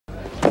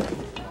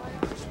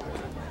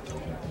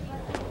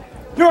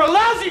You're a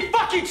lousy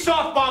fucking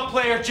softball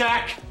player,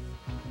 Jack!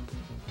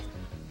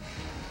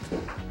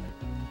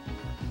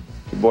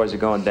 Your boys are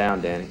going down,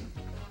 Danny.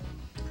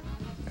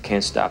 I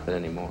can't stop it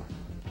anymore.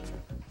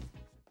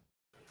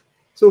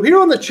 So here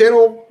on the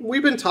channel,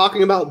 we've been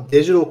talking about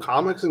digital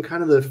comics and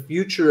kind of the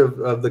future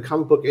of the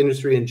comic book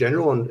industry in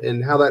general,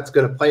 and how that's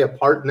going to play a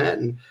part in that.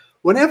 And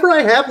whenever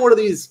I have one of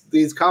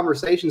these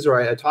conversations or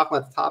I talk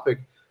about the topic,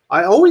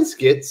 I always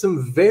get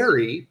some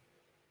very,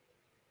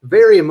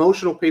 very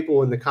emotional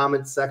people in the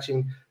comments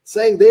section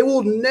saying they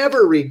will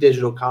never read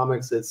digital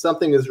comics, that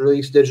something is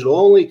released digital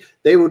only.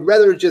 They would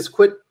rather just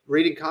quit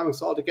reading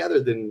comics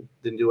altogether than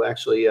do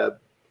actually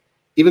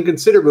even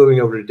consider moving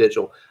over to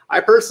digital. I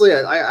personally,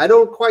 I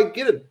don't quite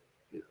get it,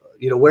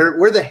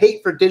 where the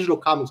hate for digital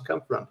comics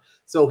come from.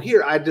 So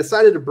here, I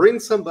decided to bring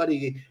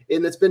somebody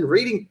in that's been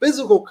reading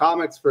physical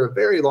comics for a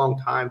very long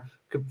time,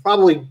 could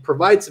probably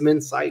provide some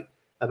insight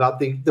about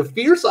the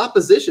fierce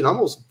opposition,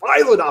 almost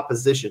violent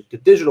opposition to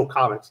digital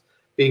comics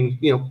being,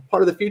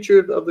 part of the future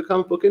of the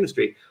comic book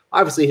industry.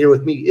 Obviously, here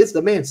with me is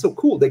the man so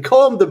cool. They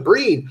call him the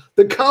Breen,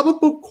 the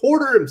comic book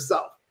quarter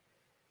himself.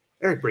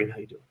 Eric Breen, how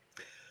you doing?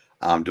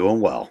 I'm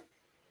doing well.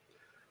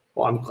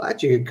 Well, I'm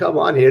glad you could come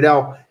on here.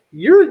 Now,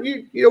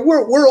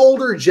 we're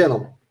older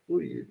gentlemen.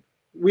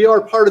 We are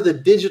part of the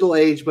digital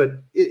age, but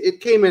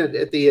it came in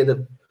at the end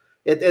of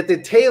at the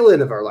tail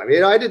end of our life.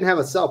 I didn't have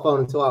a cell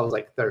phone until I was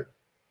like 30.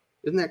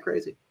 Isn't that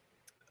crazy?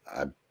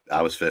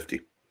 I was 50.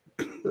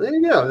 There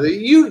you go.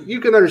 You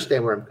can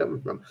understand where I'm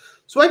coming from.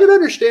 So I can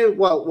understand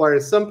why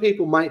some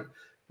people might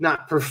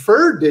not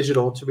prefer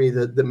digital to be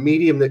the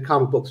medium that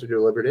comic books are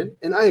delivered in,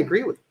 and I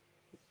agree with them.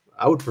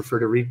 I would prefer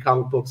to read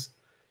comic books,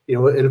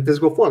 in a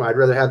physical form. I'd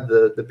rather have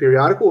the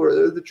periodical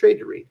or the trade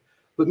to read.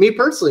 But me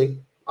personally,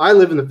 I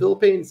live in the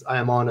Philippines. I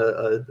am on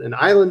an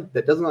island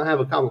that does not have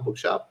a comic book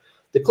shop.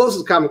 The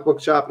closest comic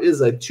book shop is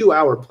a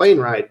 2-hour plane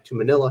ride to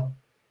Manila.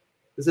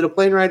 Is it a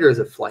plane ride or is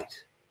it flight?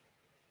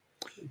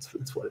 It's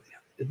what it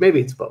is.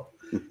 Maybe it's both.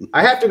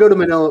 I have to go to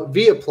Manila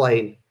via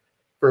plane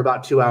for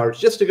about 2 hours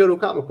just to go to a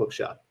comic book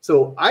shop.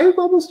 So I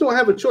almost don't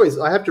have a choice.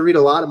 I have to read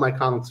a lot of my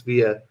comics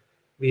via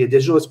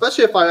digital,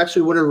 especially if I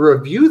actually want to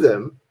review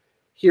them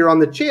here on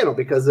the channel,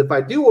 because if I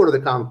do order the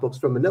comic books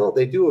from Manila,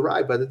 they do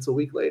arrive, but it's a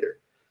week later.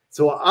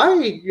 So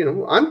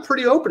I'm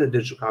pretty open to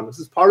digital comics.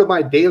 It's part of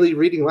my daily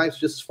reading life,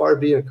 just as far as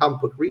being a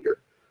comic book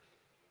reader.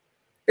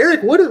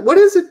 Eric, what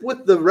is it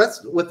with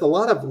a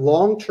lot of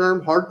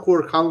long-term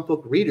hardcore comic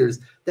book readers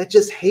that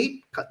just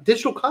hate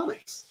digital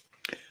comics?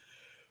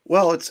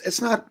 Well,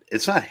 it's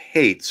not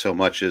hate so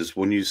much as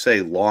when you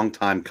say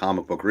long-time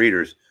comic book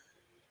readers,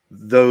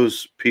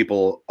 those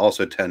people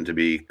also tend to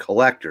be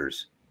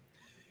collectors.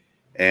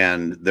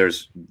 And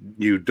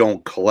you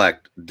don't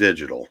collect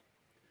digital.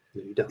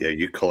 You don't. Yeah,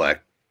 you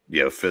collect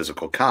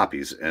physical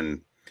copies,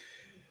 and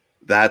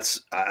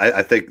that's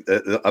I think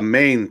a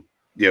main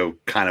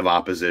kind of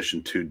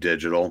opposition to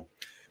digital.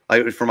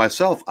 For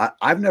myself,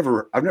 I've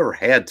never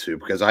had to,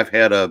 because I've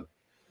had a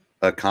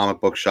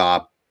comic book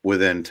shop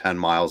within 10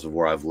 miles of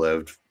where I've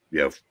lived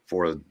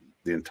for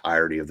the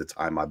entirety of the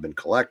time I've been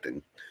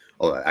collecting.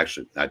 Although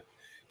actually, I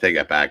take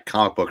that back.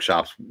 Comic book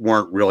shops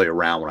weren't really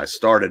around when I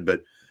started,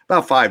 but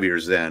about 5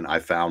 years in, I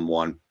found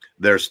one.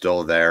 They're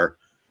still there.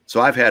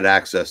 So I've had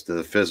access to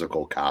the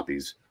physical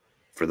copies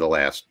for the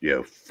last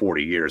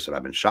 40 years that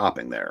I've been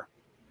shopping there.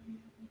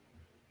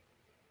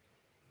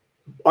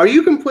 Are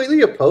you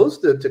completely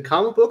opposed to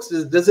comic books?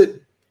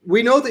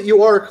 We know that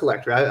you are a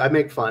collector. I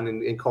make fun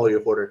and call you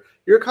a hoarder.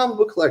 You're a comic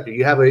book collector.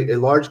 You have a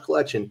large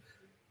collection.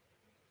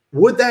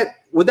 Would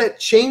that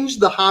change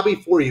the hobby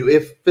for you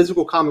if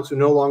physical comics are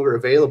no longer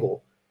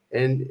available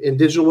and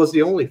digital was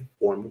the only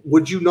form?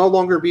 Would you no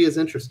longer be as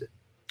interested?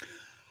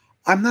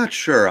 I'm not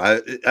sure.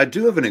 I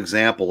do have an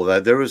example of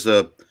that. There was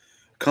a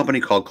company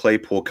called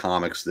Claypool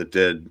Comics that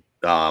did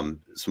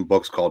some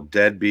books called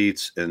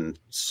Deadbeats and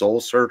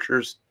Soul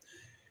Searchers,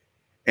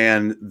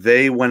 and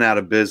they went out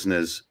of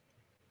business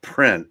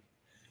print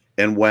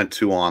and went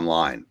to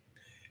online.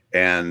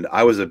 And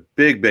I was a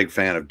big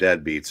fan of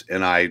Deadbeats,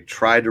 and I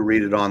tried to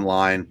read it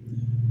online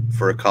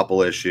for a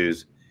couple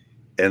issues,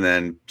 and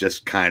then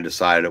just kind of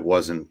decided it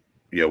wasn't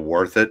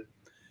worth it.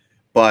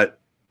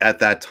 But at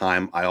that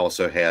time, I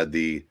also had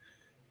the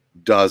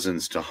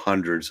dozens to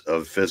hundreds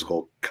of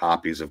physical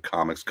copies of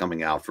comics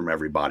coming out from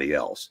everybody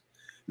else.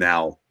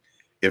 Now,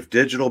 if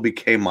digital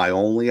became my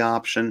only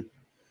option,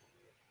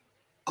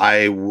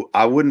 I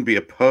wouldn't be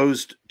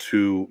opposed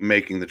to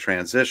making the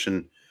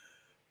transition,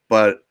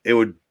 but it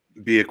would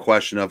be a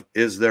question of,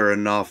 is there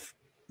enough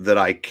that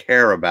I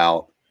care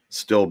about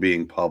still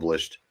being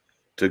published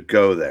to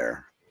go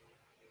there?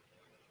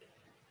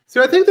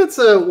 So I think that's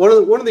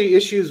one of the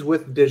issues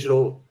with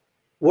digital.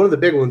 One of the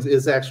big ones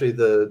is actually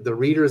the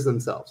readers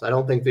themselves. I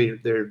don't think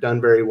they're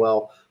done very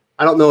well.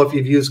 I don't know if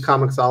you've used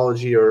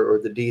comiXology or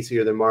the DC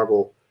or the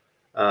Marvel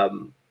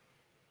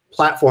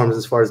platforms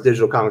as far as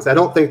digital comics. I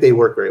don't think they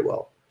work very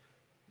well.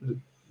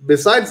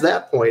 Besides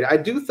that point, I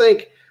do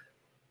think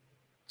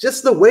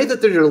just the way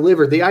that they're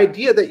delivered, the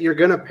idea that you're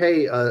going to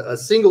pay a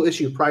single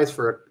issue price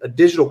for a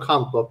digital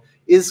comic book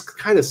is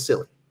kind of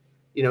silly.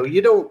 You know,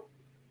 you don't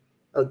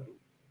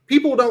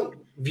people don't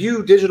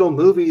view digital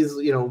movies,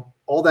 you know,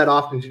 all that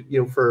often,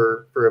 you know,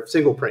 for a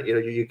single print. You know,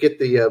 you get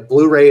the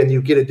Blu-ray and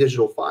you get a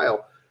digital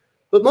file.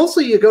 But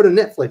mostly you go to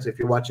Netflix if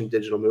you're watching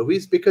digital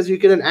movies because you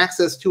get an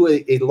access to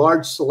a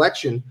large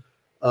selection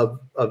of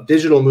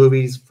digital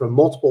movies from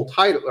multiple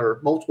title or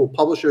multiple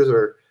publishers,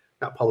 or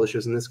not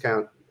publishers in this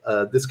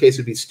case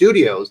would be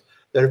studios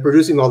that are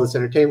producing all this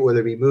entertainment,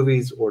 whether it be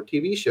movies or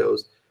TV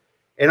shows.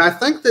 And I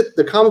think that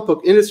the comic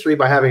book industry,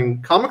 by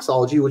having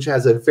comiXology, which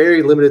has a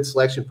very limited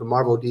selection from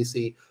Marvel,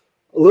 DC,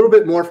 a little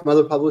bit more from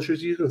other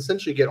publishers, you can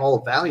essentially get all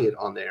of Valiant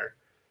on there.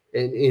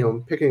 And, you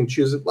know, picking and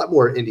choosing a lot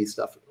more indie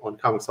stuff on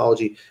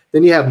comiXology.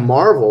 Then you have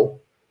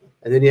Marvel,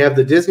 and then you have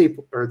the Disney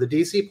or the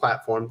DC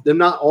platform. Them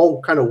not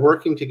all kind of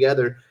working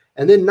together,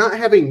 and then not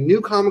having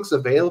new comics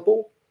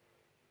available,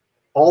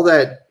 all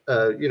that,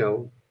 you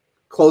know,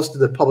 close to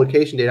the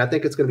publication date. I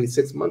think it's going to be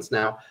 6 months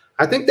now.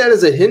 I think that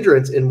is a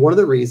hindrance and one of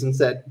the reasons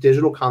that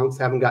digital comics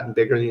haven't gotten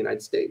bigger in the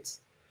United States.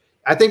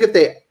 I think if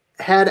they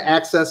had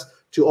access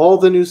to all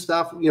the new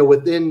stuff, you know,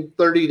 within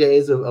 30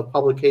 days of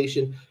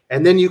publication,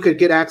 and then you could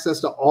get access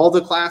to all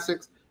the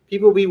classics,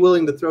 people would be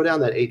willing to throw down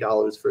that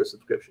 $8 for a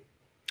subscription.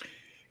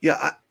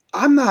 Yeah,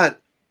 I'm not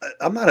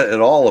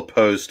at all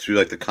opposed to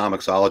like the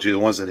comiXology, the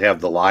ones that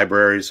have the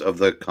libraries of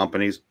the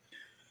companies.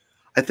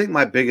 I think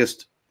my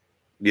biggest,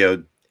 you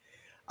know,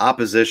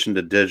 opposition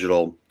to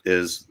digital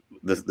is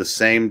the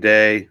same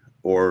day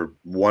or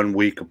 1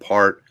 week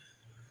apart,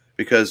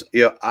 because,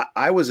 you know,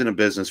 I was in a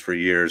business for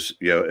years,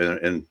 you know,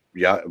 and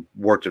yeah,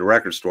 worked at a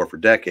record store for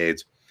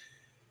decades.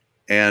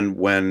 And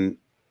when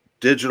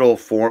digital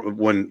form,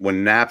 when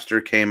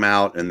Napster came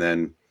out, and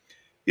then,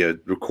 you know,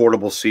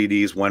 recordable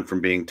CDs went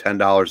from being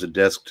 $10 a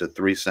disc to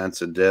 3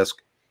 cents a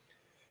disc,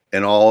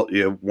 and all,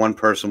 you know, one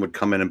person would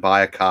come in and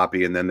buy a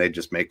copy, and then they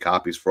just make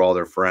copies for all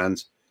their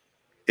friends.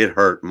 It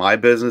hurt my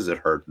business. It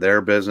hurt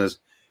their business.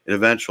 It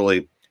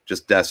eventually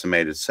just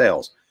decimated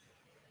sales.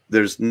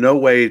 There's no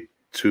way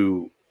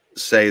to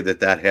say that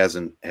that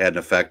hasn't had an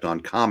effect on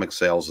comic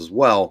sales as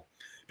well,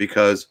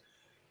 because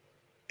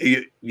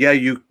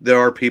there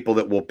are people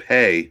that will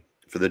pay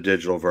for the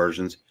digital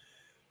versions,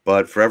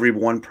 but for every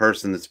one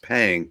person that's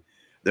paying,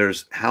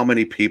 there's how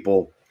many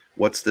people,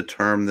 what's the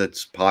term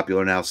that's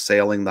popular now,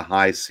 sailing the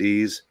high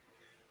seas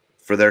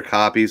for their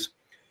copies.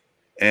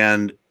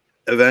 And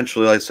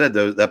eventually, like I said,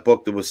 that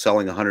book that was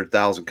selling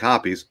 100,000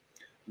 copies,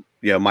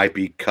 you know, might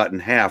be cut in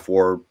half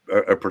or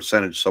a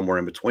percentage somewhere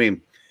in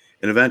between.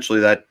 And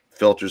eventually that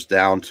filters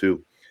down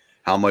to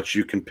how much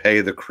you can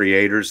pay the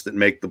creators that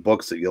make the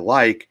books that you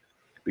like,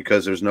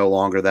 because there's no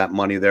longer that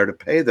money there to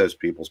pay those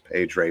people's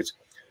page rates.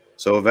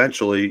 So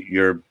eventually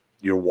you're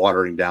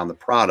watering down the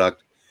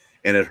product,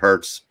 and it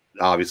hurts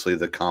obviously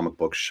the comic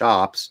book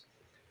shops.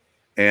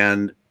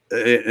 And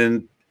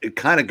it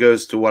kind of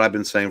goes to what I've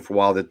been saying for a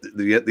while, that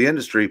the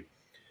industry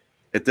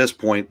at this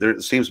point, there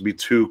seems to be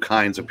two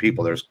kinds of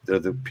people. There's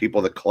the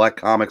people that collect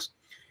comics,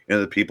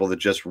 and the people that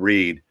just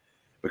read,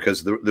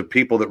 because the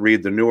people that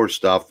read the newer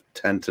stuff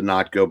tend to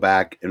not go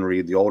back and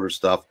read the older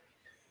stuff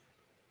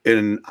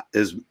in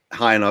as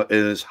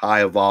high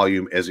a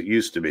volume as it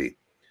used to be.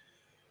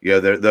 You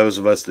know, those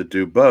of us that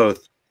do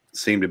both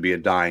seem to be a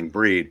dying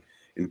breed.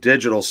 And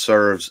digital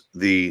serves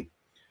the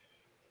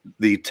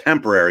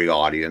temporary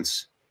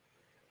audience,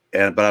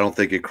 but I don't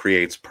think it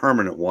creates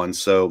permanent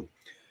ones. So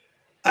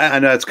I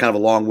know it's kind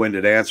of a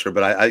long-winded answer,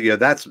 but yeah,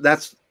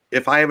 that's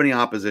if I have any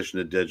opposition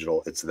to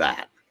digital, it's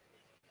that.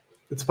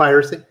 It's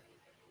piracy.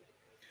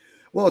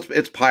 Well,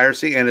 it's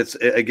piracy, and it's,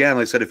 again,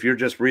 like I said, if you're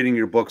just reading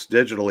your books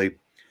digitally,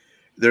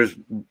 there's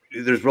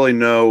really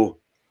no,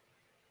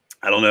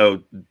 I don't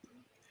know,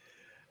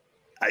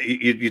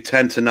 you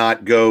tend to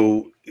not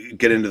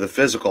get into the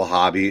physical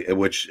hobby,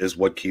 which is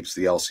what keeps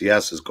the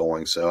LCSs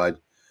going. So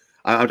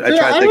I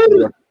try to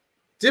think.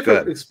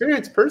 Different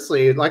experience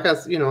personally. Like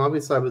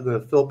obviously I was in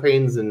the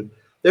Philippines, and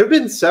there have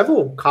been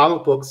several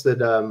comic books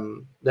that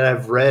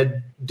I've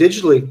read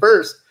digitally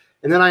first,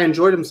 and then I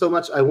enjoyed them so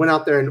much I went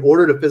out there and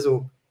ordered a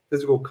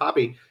physical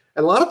copy.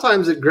 And a lot of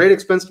times at great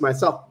expense to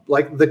myself,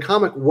 like the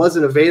comic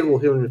wasn't available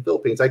here in the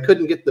Philippines. I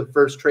couldn't get the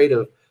first trade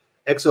of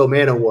Exo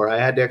Manowar. I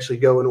had to actually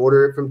go and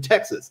order it from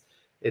Texas.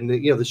 And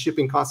the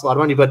shipping costs a lot of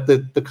money, but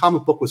the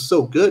comic book was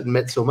so good and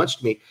meant so much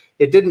to me.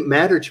 It didn't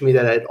matter to me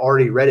that I had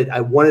already read it.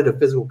 I wanted a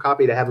physical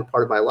copy to have it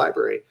part of my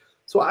library.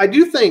 So I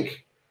do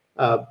think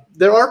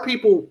there are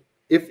people,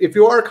 if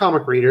you are a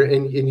comic reader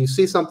and you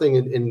see something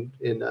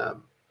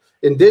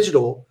in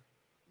digital,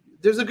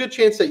 there's a good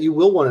chance that you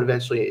will want it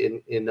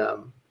eventually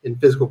in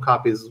physical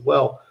copies as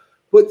well.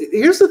 But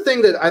here's the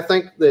thing that I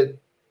think that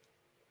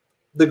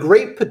the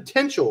great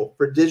potential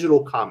for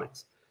digital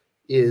comics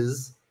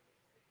is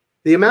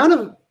the amount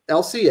of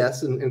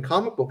LCS and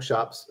comic book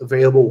shops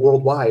available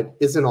worldwide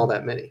isn't all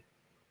that many.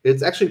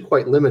 It's actually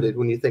quite limited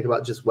when you think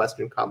about just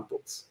Western comic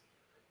books.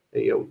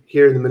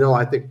 Here in Manila,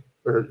 I think,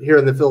 or here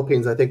in the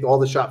Philippines, I think all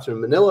the shops are in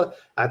Manila.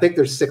 I think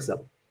there's 6 of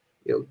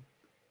them.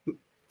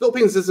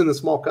 Philippines isn't a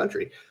small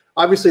country.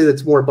 Obviously,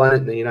 that's more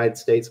abundant in the United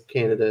States,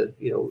 Canada,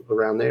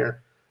 around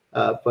there.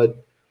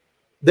 But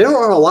there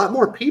are a lot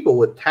more people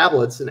with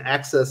tablets and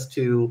access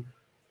to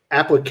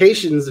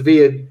applications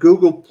via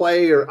Google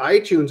Play or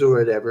iTunes or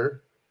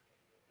whatever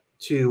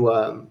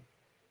to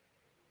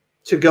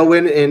go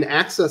in and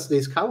access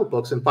these comic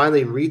books and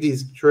finally read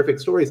these terrific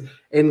stories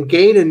and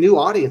gain a new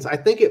audience. I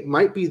think it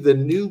might be the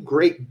new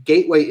great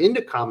gateway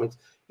into comics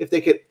if they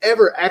could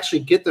ever actually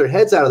get their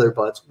heads out of their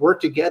butts,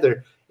 work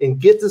together, and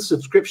get the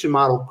subscription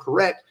model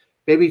correct.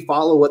 Maybe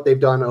follow what they've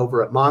done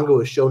over at Manga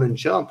with Shonen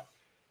Jump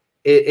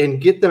and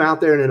get them out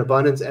there in an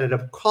abundance and at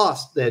a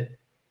cost that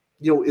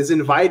is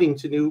inviting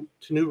to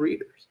new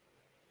readers.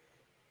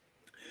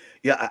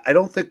 Yeah, I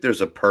don't think there's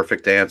a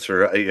perfect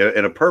answer.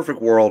 In a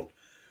perfect world,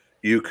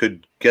 you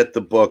could get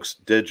the books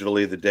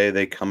digitally the day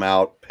they come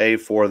out, pay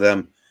for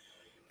them,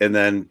 and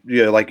then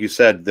like you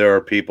said, there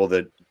are people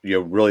that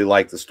really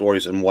like the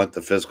stories and want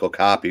the physical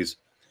copies.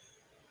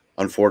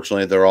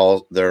 Unfortunately, there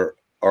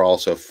are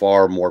also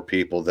far more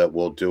people that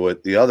will do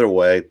it the other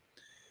way.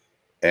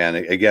 And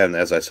again,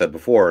 as I said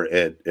before,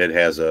 it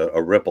has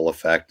a ripple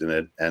effect and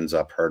it ends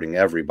up hurting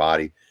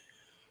everybody.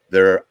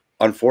 There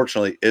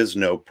unfortunately is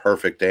no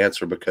perfect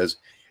answer because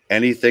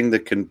anything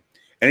that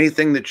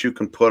you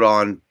can put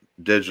on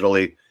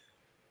digitally,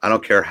 I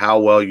don't care how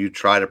well you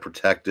try to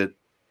protect it,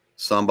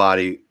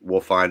 somebody will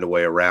find a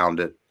way around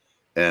it.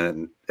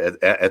 And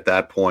at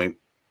that point,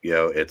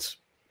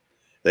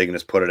 they can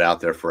just put it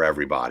out there for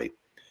everybody.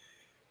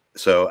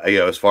 So,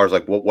 as far as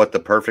like what the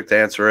perfect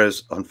answer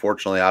is,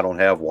 unfortunately, I don't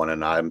have one,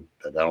 and I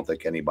don't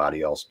think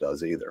anybody else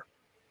does either.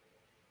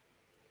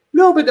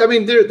 No, but I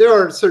mean, there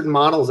are certain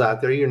models out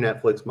there. Your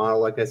Netflix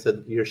model, like I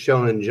said, your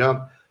Shonen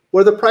Jump,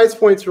 where the price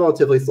point's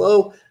relatively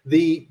low.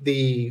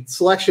 The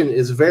selection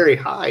is very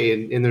high,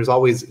 and there's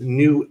always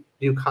new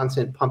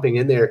content pumping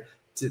in there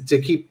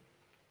to keep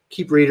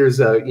readers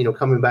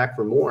coming back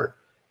for more.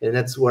 And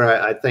that's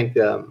where I think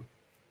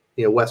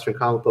Western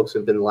comic books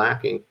have been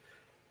lacking.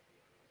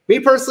 Me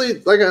personally,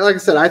 like I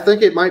said, I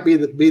think it might be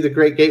the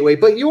great gateway.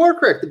 But you are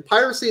correct. The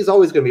piracy is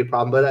always going to be a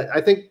problem. But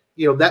I think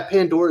that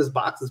Pandora's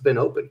box has been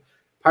opened.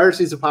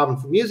 Piracy is a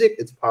problem for music.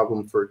 It's a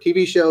problem for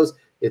TV shows.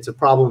 It's a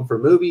problem for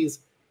movies.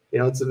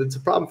 It's a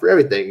problem for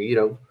everything.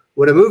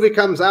 When a movie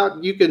comes out,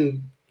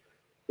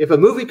 if a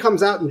movie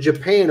comes out in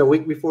Japan a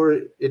week before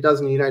it does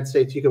in the United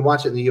States, you can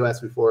watch it in the U.S.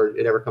 before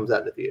it ever comes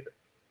out in the theater.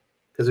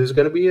 Because there's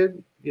going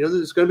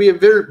to be a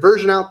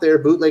version out there,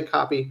 bootleg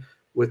copy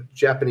with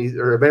Japanese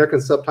or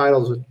American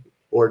subtitles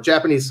or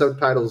Japanese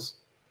subtitles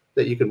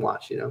that you can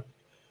watch.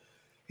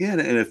 Yeah,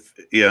 and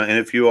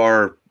if you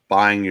are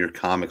buying your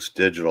comics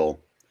digital,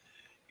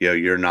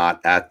 you're not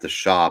at the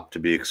shop to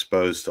be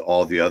exposed to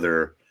all the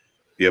other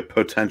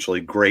potentially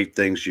great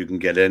things you can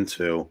get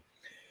into.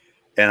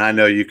 And I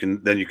know you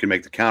can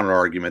make the counter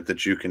argument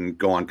that you can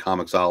go on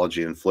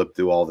comiXology and flip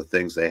through all the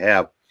things they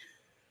have.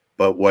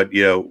 But what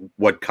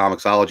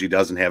comiXology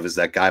doesn't have is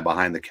that guy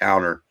behind the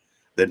counter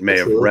that may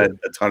have read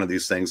a ton of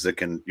these things that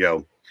can,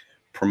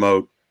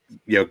 promote,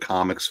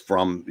 comics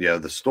from,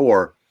 the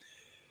store.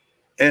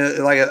 And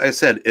like I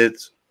said, it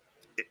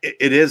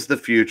is the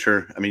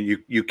future. I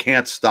mean, you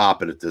can't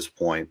stop it at this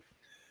point.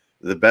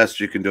 The best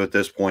you can do at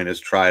this point is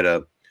try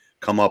to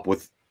come up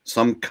with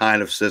some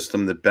kind of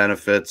system that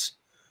benefits,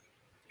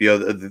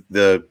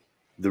 the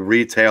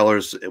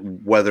retailers,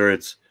 whether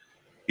it's,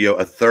 a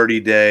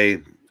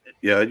 30-day,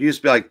 it used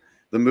to be like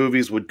the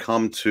movies would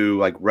come to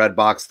like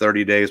Redbox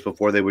 30 days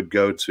before they would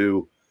go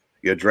to,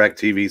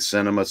 DirecTV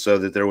cinema, so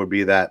that there would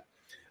be at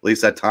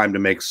least that time to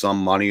make some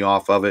money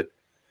off of it.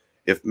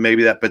 If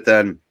maybe that, but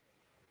then,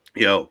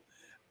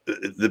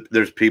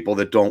 there's people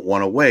that don't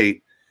want to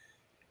wait.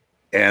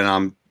 And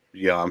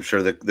I'm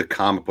sure that the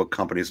comic book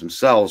companies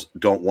themselves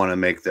don't want to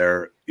make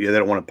they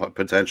don't want to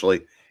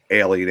potentially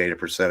alienate a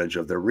percentage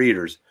of their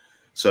readers.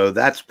 So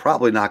that's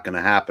probably not going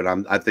to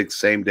happen. I think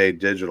same day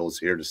digital is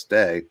here to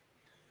stay.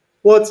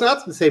 Well, it's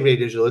not the same day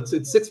digital.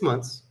 It's 6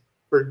 months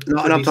for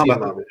I'm talking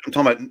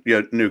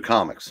about new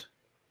comics.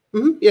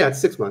 Mm-hmm. Yeah, it's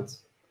 6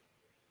 months.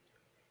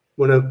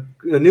 When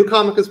a new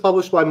comic is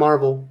published by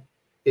Marvel,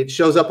 it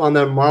shows up on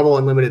the Marvel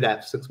Unlimited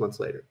app 6 months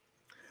later.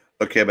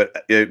 Okay,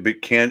 but you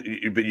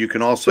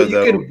can also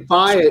can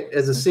buy it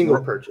as a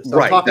single purchase.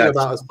 I'm talking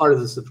about as part of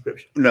the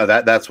subscription. No,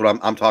 that's what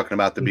I'm talking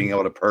about. The being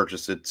able to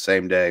purchase it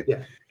same day.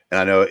 Yeah. And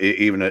I know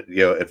even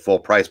at full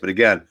price, but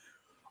again,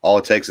 all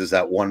it takes is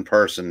that one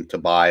person to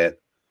buy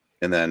it,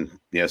 and then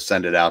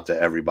send it out to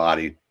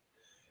everybody.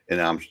 And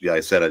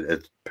I said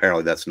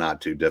apparently that's not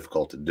too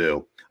difficult to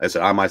do. I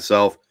said I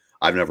myself,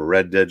 I've never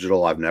read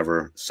digital. I've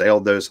never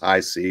sailed those high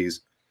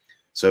seas,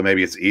 so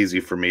maybe it's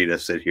easy for me to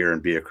sit here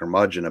and be a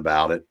curmudgeon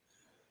about it.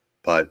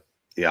 But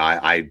yeah,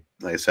 I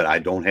like I said, I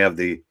don't have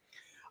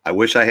I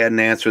wish I had an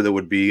answer that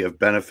would be of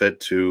benefit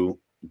to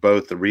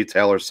both the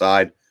retailer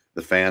side,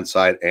 the fan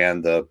side,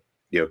 and the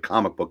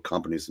comic book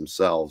companies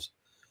themselves.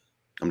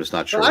 I'm just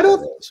not sure. I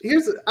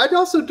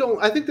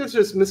think there's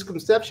this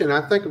misconception.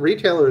 I think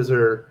retailers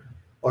are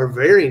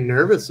very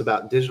nervous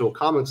about digital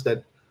comics,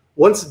 that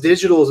once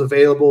digital is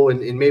available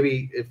and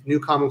maybe if new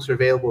comics are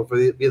available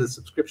via the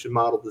subscription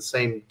model the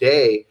same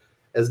day,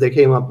 as they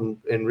came up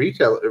in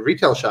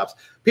retail shops.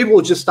 People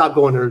will just stop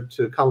going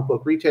to comic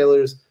book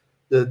retailers.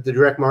 The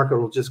direct market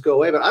will just go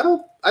away. But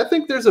I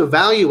think there's a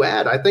value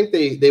add. I think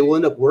they will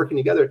end up working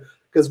together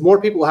because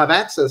more people have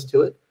access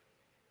to it.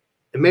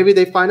 And maybe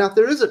they find out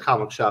there is a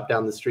comic shop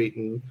down the street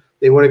and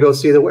they want to go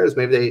see the wares.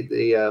 Maybe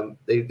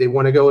they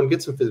want to go and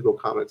get some physical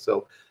comics.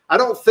 So I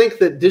don't think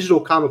that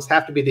digital comics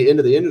have to be the end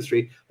of the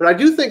industry, but I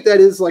do think that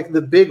is like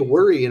the big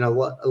worry and a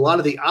lot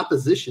of the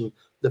opposition,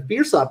 the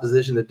fierce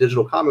opposition to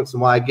digital comics,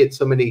 and why I get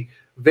so many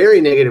very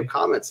negative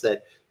comments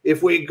that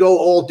if we go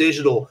all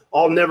digital,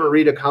 I'll never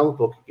read a comic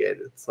book again.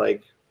 It's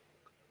like,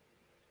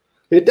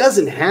 it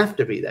doesn't have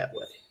to be that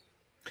way.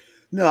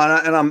 No,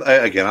 and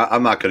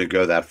I'm not going to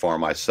go that far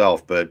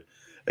myself, but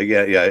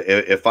again, yeah,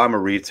 if I'm a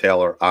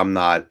retailer, I'm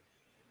not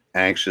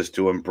anxious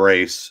to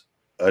embrace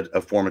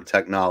a form of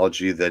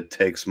technology that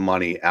takes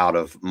money out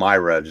of my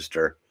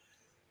register.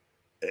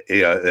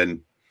 And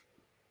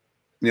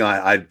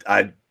I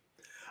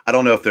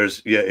don't know if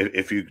there's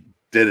if you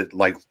did it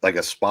like a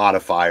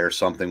Spotify or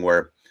something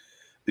where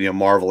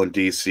Marvel and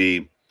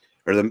DC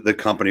or the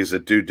companies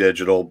that do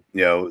digital,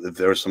 if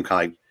there was some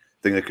kind of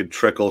thing that could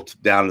trickle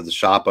down to the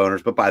shop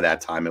owners, but by that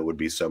time it would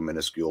be so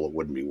minuscule it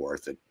wouldn't be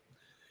worth it.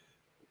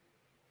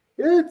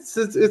 Yeah,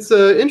 it's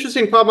an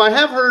interesting problem. I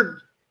have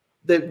heard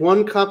that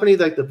one company,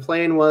 like the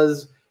plan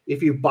was,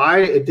 if you buy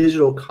a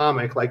digital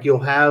comic, like you'll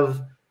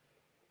have,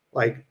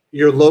 like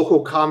your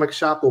local comic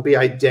shop will be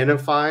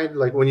identified,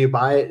 like when you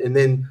buy it, and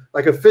then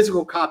like a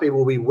physical copy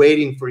will be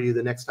waiting for you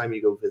the next time you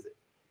go visit.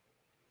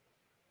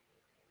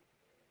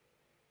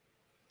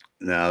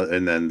 Now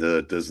and then,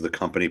 does the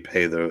company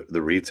pay the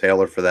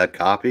retailer for that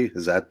copy?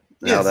 Is that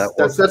how that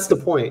works? That's the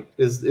point.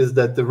 Is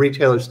that the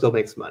retailer still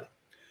makes money?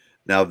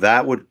 Now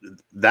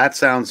that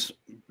sounds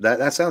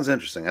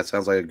interesting. That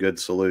sounds like a good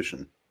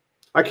solution.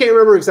 I can't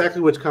remember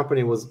exactly which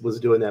company was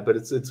doing that, but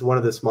it's one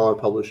of the smaller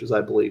publishers,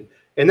 I believe.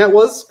 And that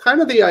was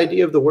kind of the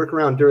idea of the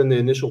workaround during the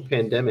initial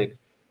pandemic,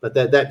 but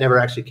that never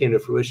actually came to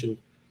fruition.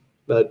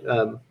 But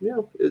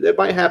it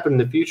might happen in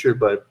the future.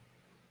 But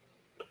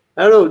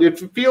I don't know. It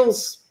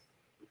feels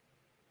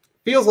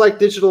like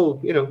digital.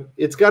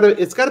 It's got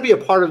to be a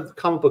part of the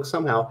comic book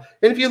somehow.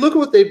 And if you look at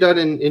what they've done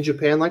in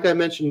Japan, like I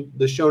mentioned,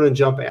 the Shonen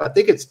Jump app, I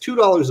think it's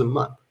 $2 a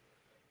month,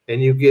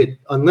 and you get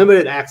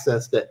unlimited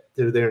access to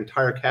their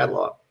entire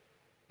catalog.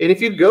 And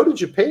if you go to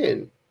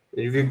Japan,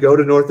 and if you go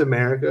to North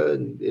America,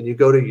 and you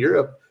go to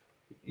Europe,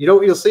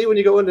 what you'll see when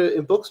you go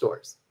in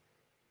bookstores?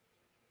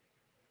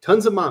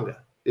 Tons of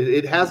manga.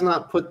 It has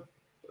not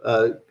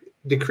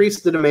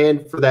decreased the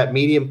demand for that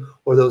medium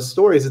or those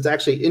stories. It's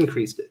actually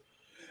increased it.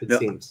 It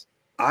seems.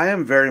 I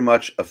am very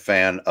much a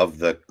fan of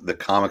the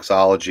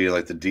comiXology,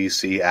 like the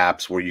DC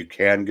apps, where you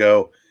can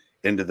go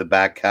into the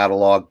back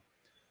catalog,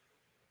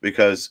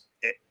 because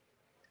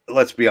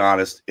let's be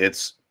honest,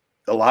 it's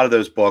a lot of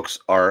those books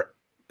are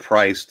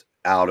priced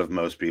out of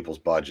most people's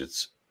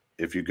budgets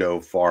if you go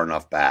far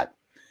enough back,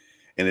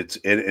 and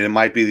it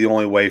might be the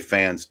only way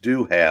fans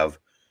do have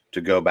to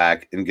go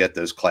back and get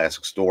those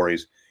classic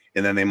stories,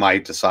 and then they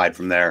might decide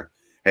from there,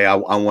 hey, I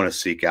want to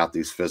seek out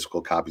these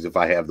physical copies if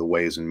I have the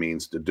ways and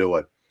means to do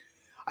it.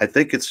 I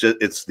think it's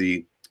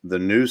the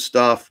new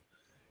stuff,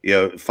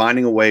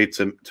 finding a way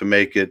to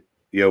make it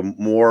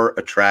more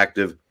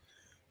attractive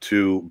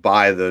to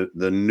buy the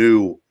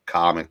new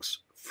comics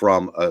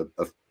from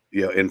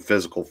in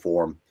physical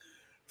form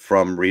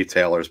from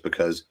retailers,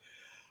 because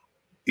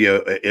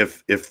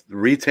if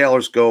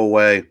retailers go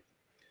away,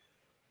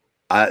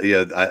 I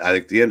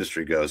think the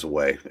industry goes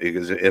away,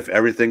 because if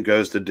everything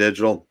goes to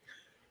digital,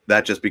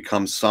 that just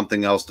becomes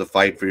something else to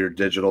fight for your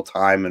digital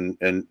time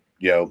and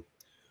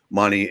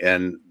money,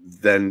 and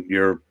then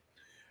you're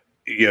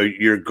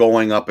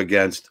going up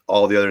against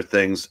all the other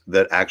things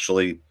that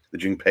you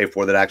can pay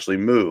for that actually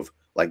move,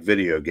 like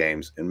video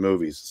games and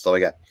movies, stuff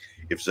like that.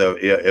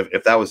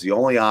 If that was the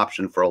only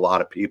option for a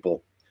lot of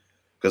people,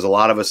 because a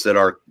lot of us that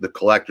are the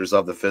collectors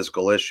of the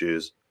physical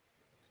issues,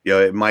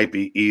 it might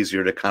be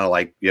easier to kind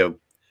of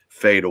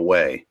fade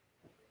away.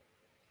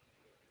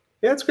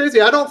 Yeah, it's crazy.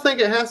 I don't think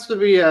it has to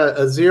be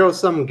a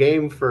zero-sum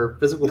game for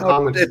physical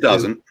comics. It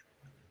doesn't.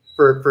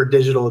 For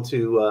digital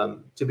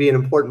to be an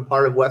important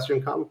part of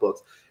Western comic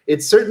books.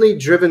 It's certainly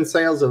driven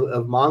sales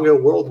of manga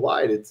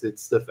worldwide.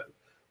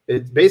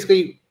 It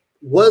basically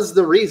was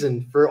the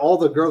reason for all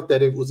the growth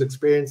that it was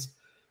experienced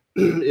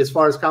as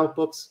far as comic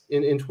books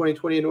in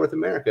 2020 in North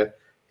America.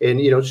 And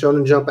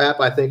Shonen Jump app,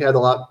 I think, had a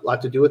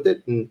lot to do with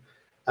it. And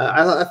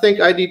I think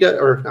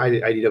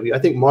IDW, I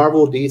think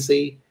Marvel,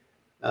 DC,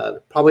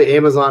 probably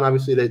Amazon,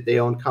 obviously they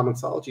own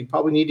comiXology,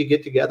 probably need to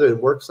get together and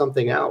work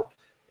something out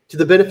to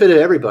the benefit of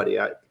everybody.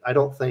 I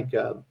don't think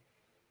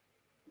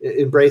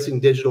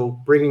embracing digital,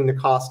 bringing the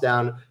cost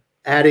down,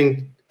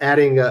 adding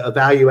a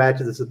value add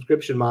to the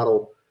subscription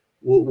model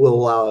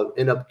will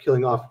end up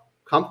killing off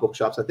comic book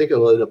shops. I think it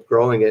will end up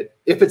growing it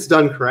if it's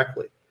done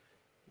correctly.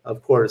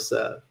 Of course,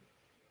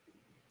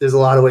 there's a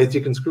lot of ways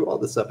you can screw all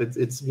this up.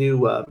 It's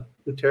new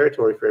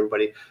territory for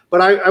everybody.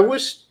 But I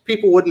wish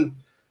people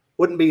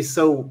wouldn't be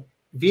so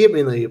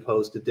vehemently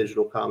opposed to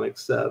digital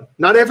comics.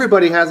 Not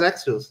everybody has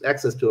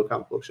access to a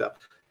comic book shop.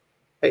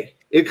 Hey,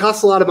 it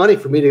costs a lot of money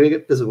for me to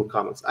get physical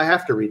comics. I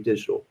have to read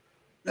digital.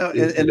 No,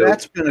 and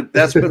that's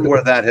been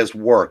where that has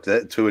worked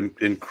to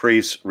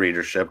increase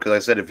readership. Because I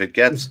said if it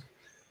gets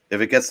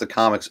the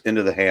comics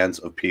into the hands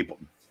of people,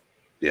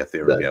 yeah,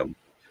 there we go.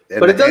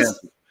 But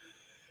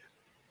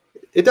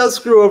it does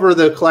screw over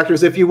the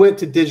collectors if you went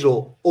to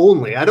digital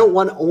only. I don't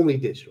want only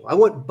digital. I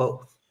want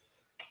both.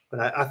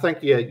 But I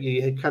think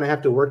you kind of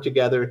have to work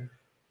together,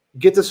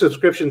 get the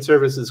subscription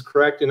services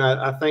correct, and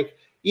I think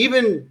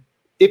even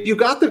if you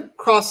got the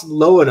cost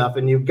low enough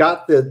and you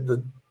got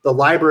the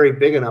library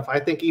big enough, I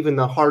think even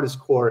the hardest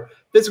core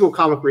physical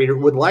comic reader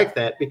would like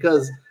that,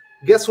 because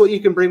guess what you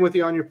can bring with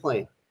you on your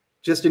plane?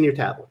 Just in your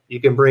tablet. You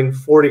can bring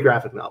 40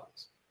 graphic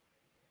novels.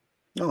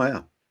 Oh,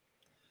 yeah.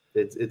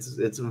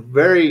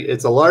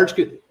 It's a large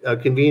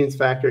convenience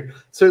factor.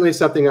 Certainly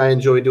something I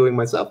enjoy doing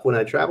myself when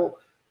I travel.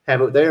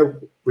 Have it there,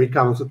 read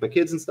comics with my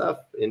kids and stuff,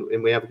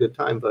 and we have a good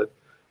time. But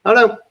I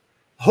don't know.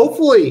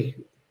 Hopefully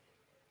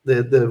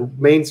the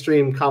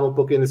mainstream comic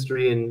book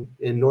industry in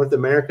North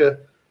America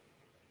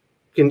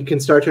can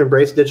start to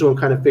embrace digital and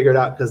kind of figure it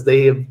out, because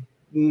they have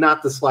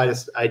not the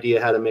slightest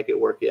idea how to make it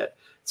work yet.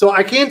 So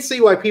I can't see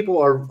why people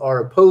are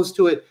opposed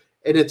to it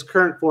in its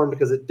current form,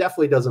 because it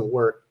definitely doesn't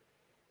work.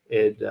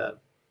 Yeah,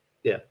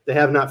 they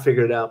have not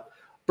figured it out.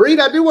 Breed,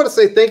 I do want to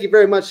say thank you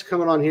very much for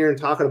coming on here and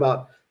talking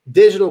about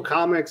digital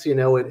comics,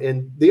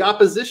 and the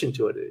opposition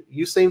to it.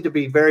 You seem to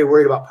be very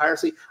worried about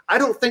piracy. I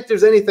don't think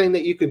there's anything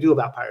that you can do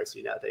about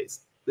piracy nowadays.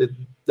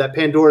 That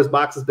Pandora's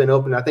box has been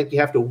opened. I think you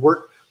have to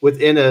work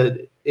within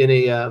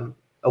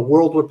a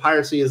world where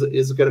piracy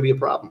is going to be a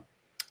problem.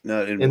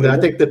 No, and I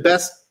think the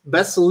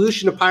best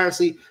solution to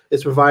piracy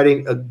is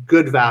providing a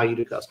good value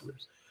to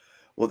customers.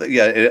 Well,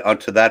 yeah,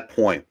 to that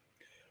point,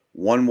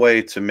 one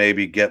way to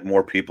maybe get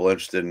more people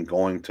interested in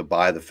going to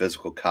buy the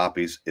physical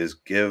copies is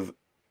give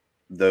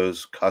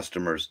those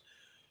customers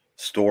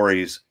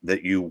stories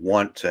that you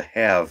want to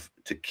have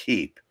to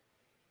keep.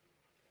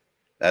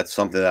 That's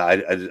something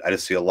that I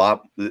just see a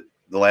lot the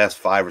last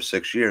 5 or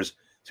 6 years.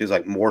 Seems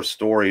like more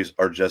stories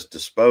are just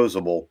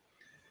disposable.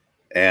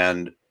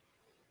 And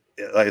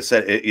like I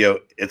said,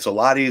 it's a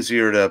lot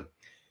easier to,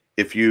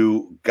 if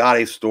you got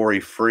a story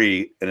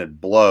free and it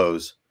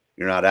blows,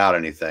 you're not out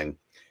anything.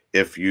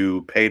 If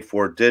you paid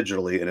for it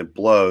digitally and it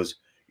blows,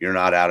 you're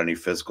not out any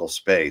physical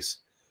space.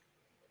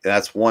 And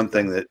that's one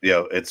thing that,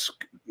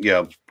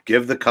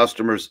 give the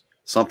customers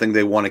something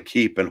they want to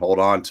keep and hold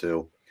on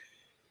to,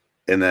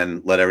 and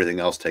then let everything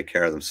else take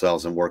care of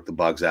themselves and work the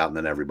bugs out, and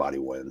then everybody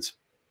wins.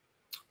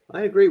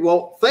 I agree.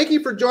 Well, thank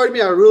you for joining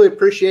me. I really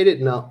appreciate it.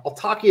 And I'll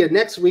talk to you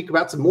next week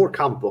about some more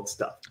comic book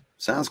stuff.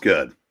 Sounds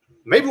good.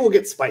 Maybe we'll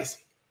get spicy.